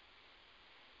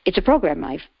 It's a program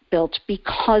I've built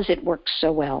because it works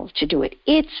so well to do it.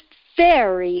 It's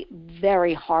very,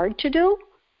 very hard to do.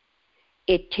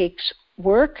 It takes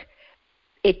work.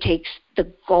 It takes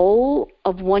the goal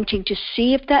of wanting to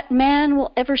see if that man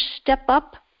will ever step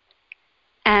up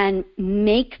and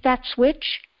make that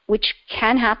switch, which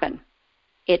can happen.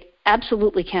 It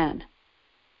absolutely can.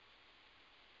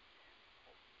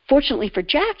 Fortunately for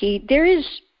Jackie,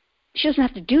 she doesn't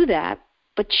have to do that,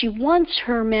 but she wants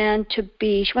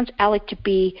she wants Alec to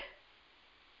be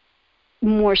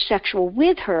more sexual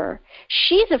with her.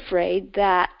 She's afraid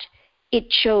that it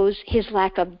shows his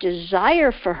lack of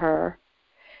desire for her.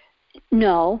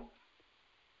 No,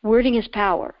 wording is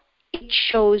power. It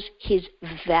shows his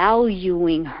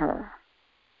valuing her.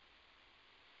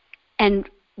 And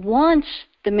once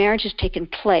the marriage has taken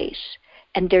place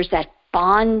and there's that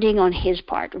bonding on his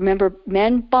part. Remember,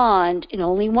 men bond in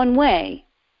only one way.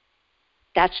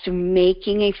 That's through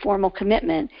making a formal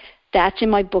commitment. That's in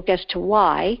my book As to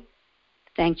Why.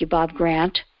 Thank you, Bob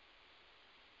Grant,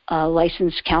 a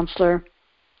licensed counselor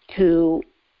who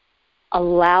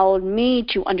allowed me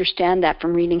to understand that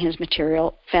from reading his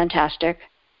material. Fantastic.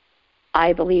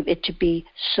 I believe it to be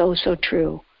so, so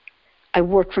true. I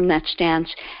work from that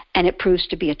stance, and it proves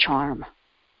to be a charm.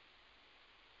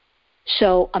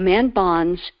 So a man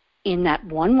bonds in that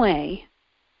one way,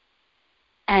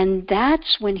 and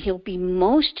that's when he'll be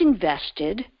most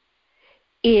invested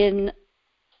in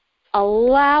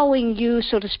allowing you,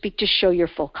 so to speak, to show your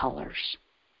full colors,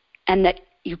 and that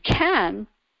you can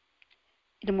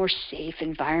in a more safe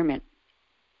environment.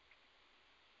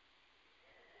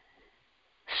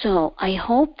 So I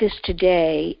hope this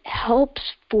today helps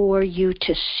for you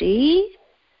to see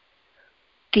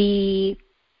the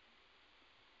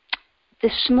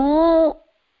small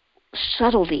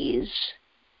subtleties,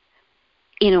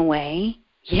 in a way,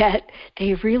 yet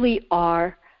they really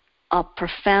are a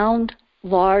profound,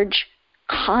 large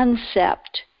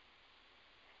concept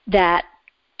that,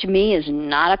 to me, is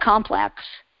not a complex,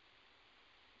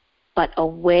 but a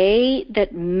way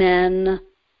that men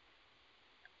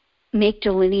make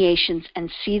delineations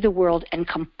and see the world and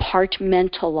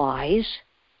compartmentalize,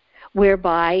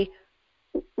 whereby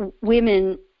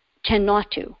women tend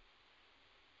not to.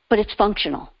 But it's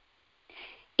functional.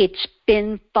 It's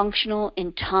been functional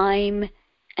in time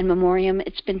and memoriam.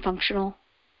 It's been functional.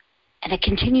 And it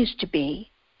continues to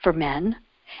be for men.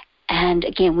 And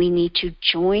again, we need to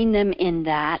join them in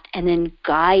that and then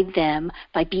guide them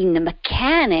by being the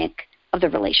mechanic of the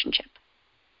relationship.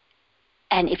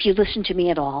 And if you listen to me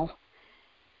at all,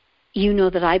 you know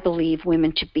that I believe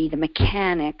women to be the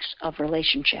mechanics of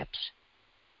relationships,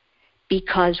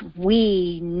 because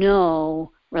we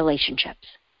know relationships.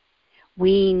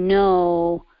 We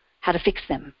know how to fix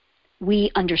them.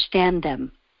 we understand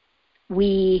them.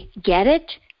 We get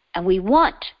it, and we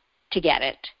want to get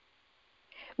it.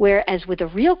 Whereas with a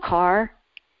real car,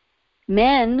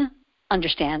 men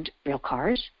understand real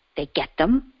cars. They get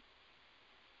them.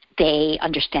 They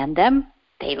understand them.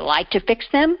 They like to fix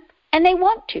them, and they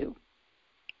want to.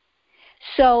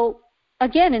 So,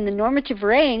 again, in the normative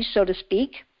range, so to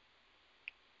speak,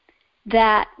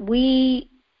 that we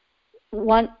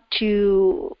want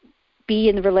to be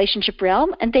in the relationship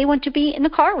realm, and they want to be in the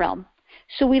car realm.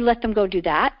 So we let them go do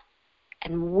that,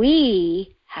 and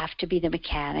we have to be the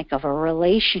mechanic of a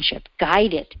relationship,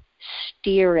 guide it,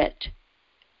 steer it,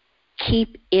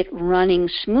 keep it running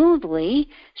smoothly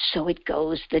so it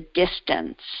goes the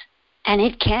distance. And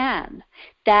it can.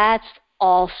 That's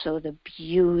also the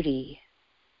beauty,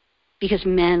 because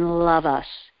men love us.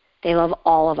 They love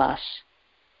all of us.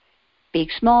 Big,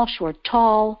 small, short,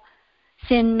 tall,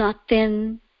 thin, not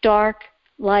thin, dark,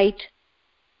 light.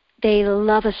 They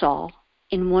love us all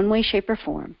in one way, shape, or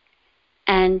form.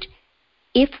 And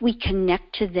if we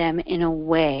connect to them in a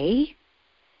way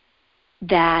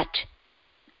that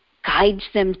guides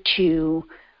them to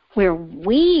where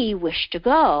we wish to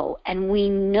go, and we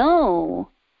know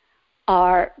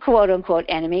our quote-unquote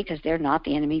enemy, because they're not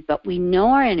the enemy, but we know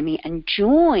our enemy and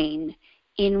join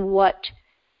in what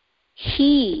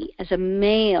he, as a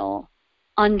male,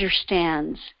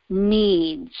 understands,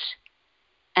 needs,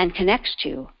 and connects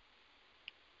to,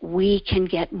 we can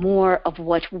get more of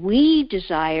what we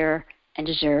desire and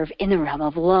deserve in the realm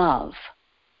of love.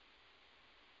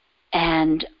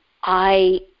 And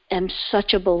I am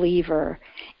such a believer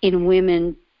in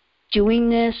women doing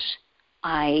this.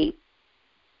 I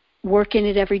work in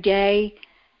it every day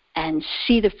and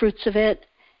see the fruits of it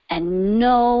and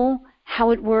know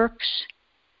how it works,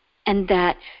 and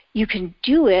that you can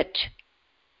do it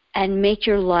and make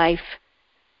your life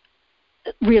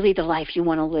really the life you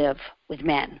want to live with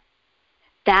men.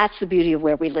 That's the beauty of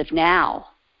where we live now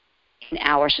in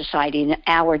our society, in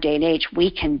our day and age. We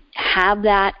can have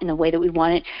that in the way that we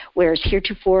want it, whereas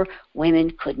heretofore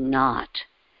women could not.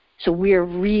 So we're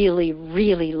really,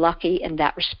 really lucky in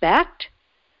that respect.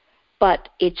 But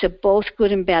it's a both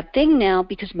good and bad thing now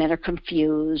because men are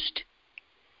confused.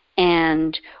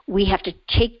 And we have to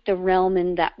take the realm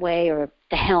in that way, or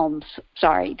the helm.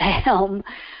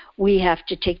 We have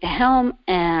to take the helm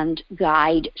and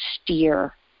guide,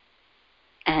 steer,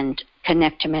 and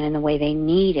connect to men in the way they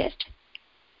need it.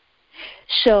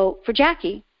 So for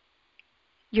Jackie,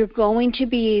 you're going to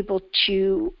be able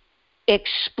to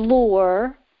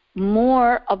explore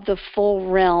more of the full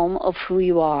realm of who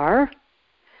you are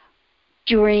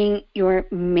during your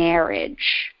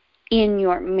marriage, in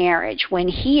your marriage, when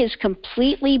he is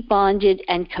completely bonded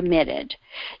and committed.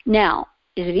 Now,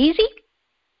 is it easy?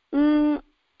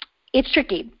 It's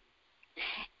tricky.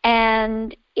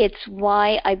 And it's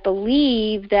why I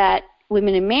believe that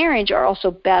women in marriage are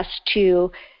also best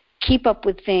to keep up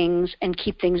with things and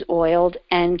keep things oiled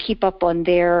and keep up on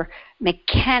their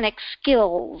mechanic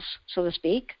skills, so to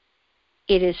speak.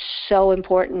 It is so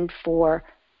important for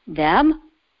them,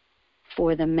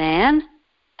 for the man,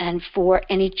 and for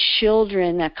any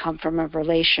children that come from a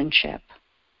relationship.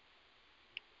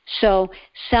 So,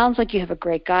 sounds like you have a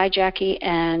great guy, Jackie,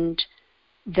 and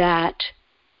that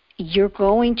you're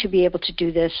going to be able to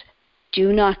do this.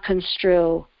 Do not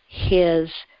construe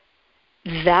his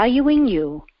valuing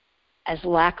you as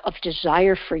lack of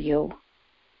desire for you.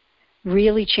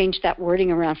 Really change that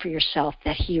wording around for yourself,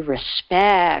 that he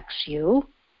respects you.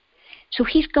 So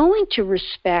he's going to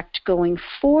respect, going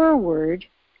forward,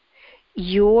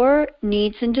 your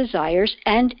needs and desires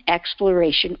and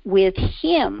exploration with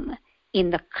him in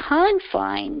the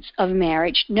confines of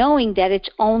marriage, knowing that it's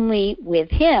only with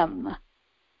him.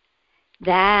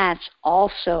 That's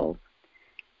also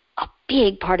a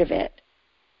big part of it.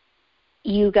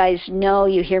 You guys know,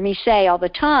 you hear me say all the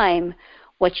time,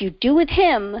 what you do with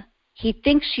him, he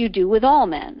thinks you do with all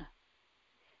men.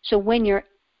 So when you're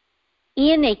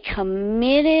in a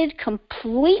committed,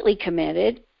 completely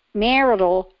committed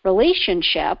marital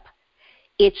relationship,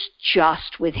 it's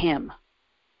just with him.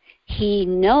 He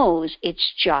knows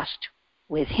it's just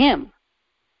with him.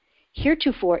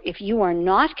 Heretofore, if you are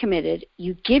not committed,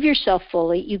 you give yourself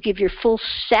fully, you give your full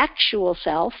sexual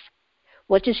self,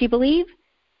 what does he believe?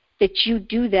 That you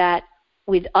do that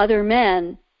with other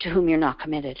men to whom you're not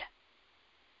committed.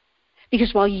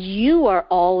 Because while you are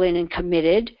all in and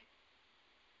committed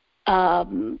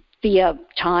via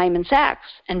time and sex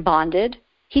and bonded,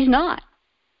 he's not.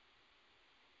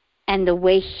 And the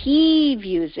way he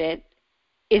views it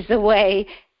is the way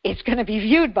it's going to be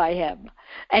viewed by him.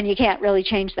 And you can't really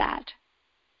change that.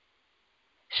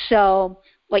 So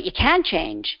what you can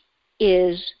change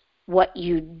is what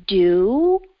you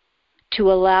do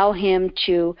to allow him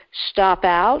to stop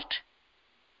out,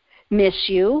 miss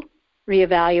you,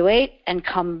 reevaluate, and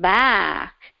come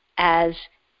back as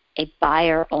a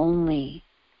buyer only.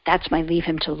 That's my Leave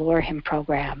Him to Lure Him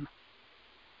program.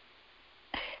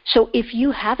 So if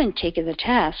you haven't taken the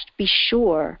test, be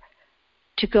sure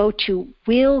to go to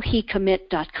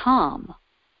willhecommit.com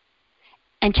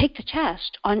and take the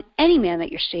test on any man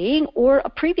that you're seeing or a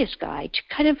previous guy to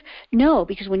kind of know,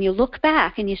 because when you look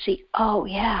back and you see, oh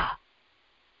yeah,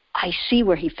 I see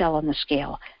where he fell on the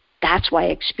scale. That's why I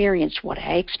experienced what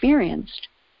I experienced.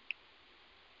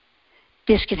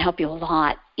 This can help you a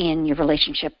lot in your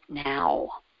relationship now.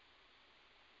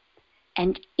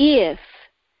 And if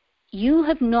you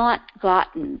have not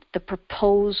gotten the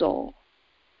proposal,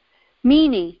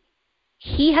 meaning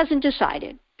he hasn't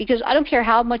decided, because I don't care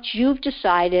how much you've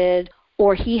decided,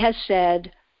 or he has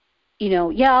said,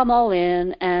 yeah, I'm all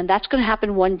in, and that's going to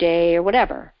happen one day, or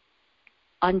whatever.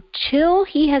 Until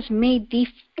he has made the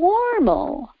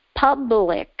formal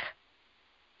public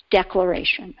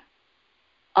declaration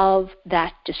of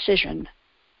that decision,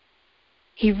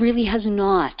 he really has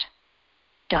not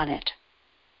done it.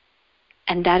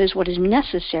 And that is what is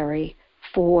necessary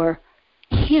for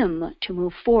him to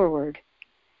move forward,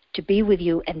 to be with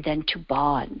you, and then to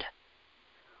bond.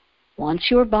 Once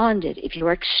you're bonded, if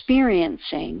you're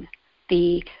experiencing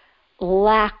the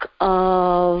lack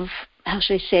of,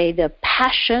 the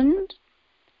passion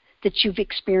that you've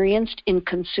experienced in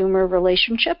consumer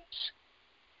relationships,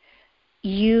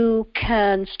 you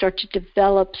can start to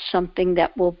develop something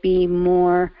that will be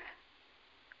more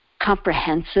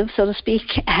comprehensive, so to speak,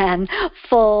 and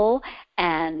full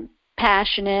and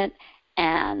passionate,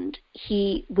 and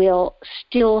he will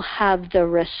still have the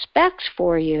respect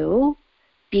for you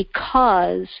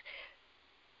because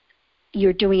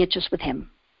you're doing it just with him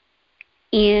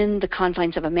in the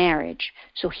confines of a marriage.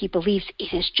 So he believes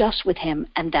it is just with him,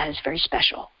 and that is very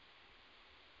special.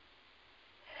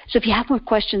 So if you have more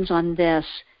questions on this,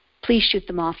 please shoot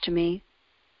them off to me.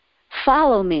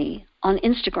 Follow me on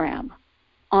Instagram,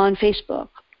 on Facebook,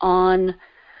 on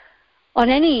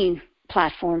any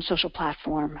platform, social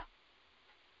platform,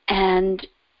 and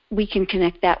we can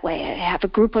connect that way. I have a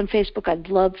group on Facebook. I'd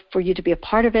love for you to be a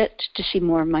part of it, to see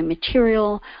more of my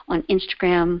material. On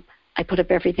Instagram, I put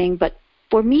up everything. But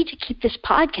for me to keep this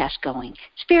podcast going,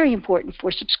 it's very important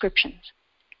for subscriptions.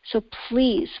 So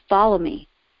please follow me,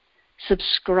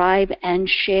 subscribe, and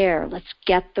share. Let's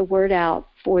get the word out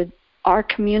for our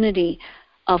community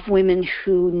of women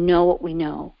who know what we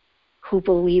know, who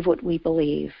believe what we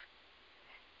believe,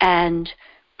 and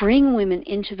bring women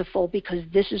into the fold, because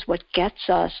this is what gets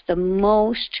us the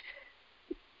most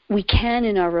we can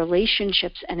in our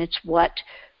relationships, and it's what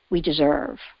we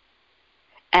deserve.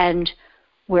 And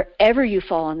wherever you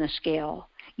fall on the scale,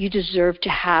 you deserve to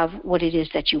have what it is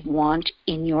that you want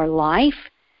in your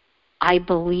life. I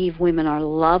believe women are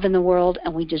love in the world,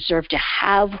 and we deserve to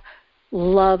have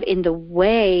love in the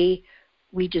way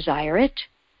we desire it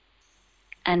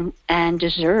and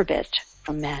deserve it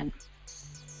from men.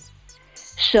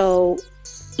 So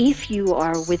if you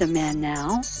are with a man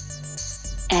now,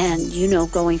 and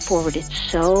going forward,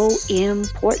 it's so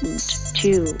important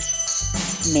to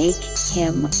make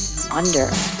him wonder.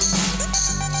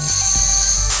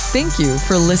 Thank you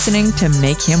for listening to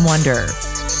Make Him Wonder.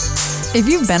 If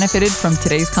you've benefited from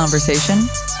today's conversation,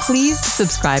 please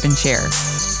subscribe and share.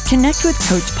 Connect with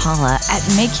Coach Paula at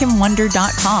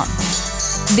makehimwonder.com.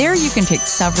 There you can take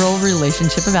several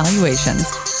relationship evaluations,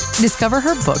 discover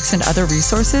her books and other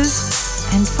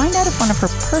resources, and find out if one of her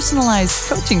personalized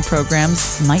coaching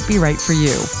programs might be right for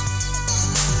you.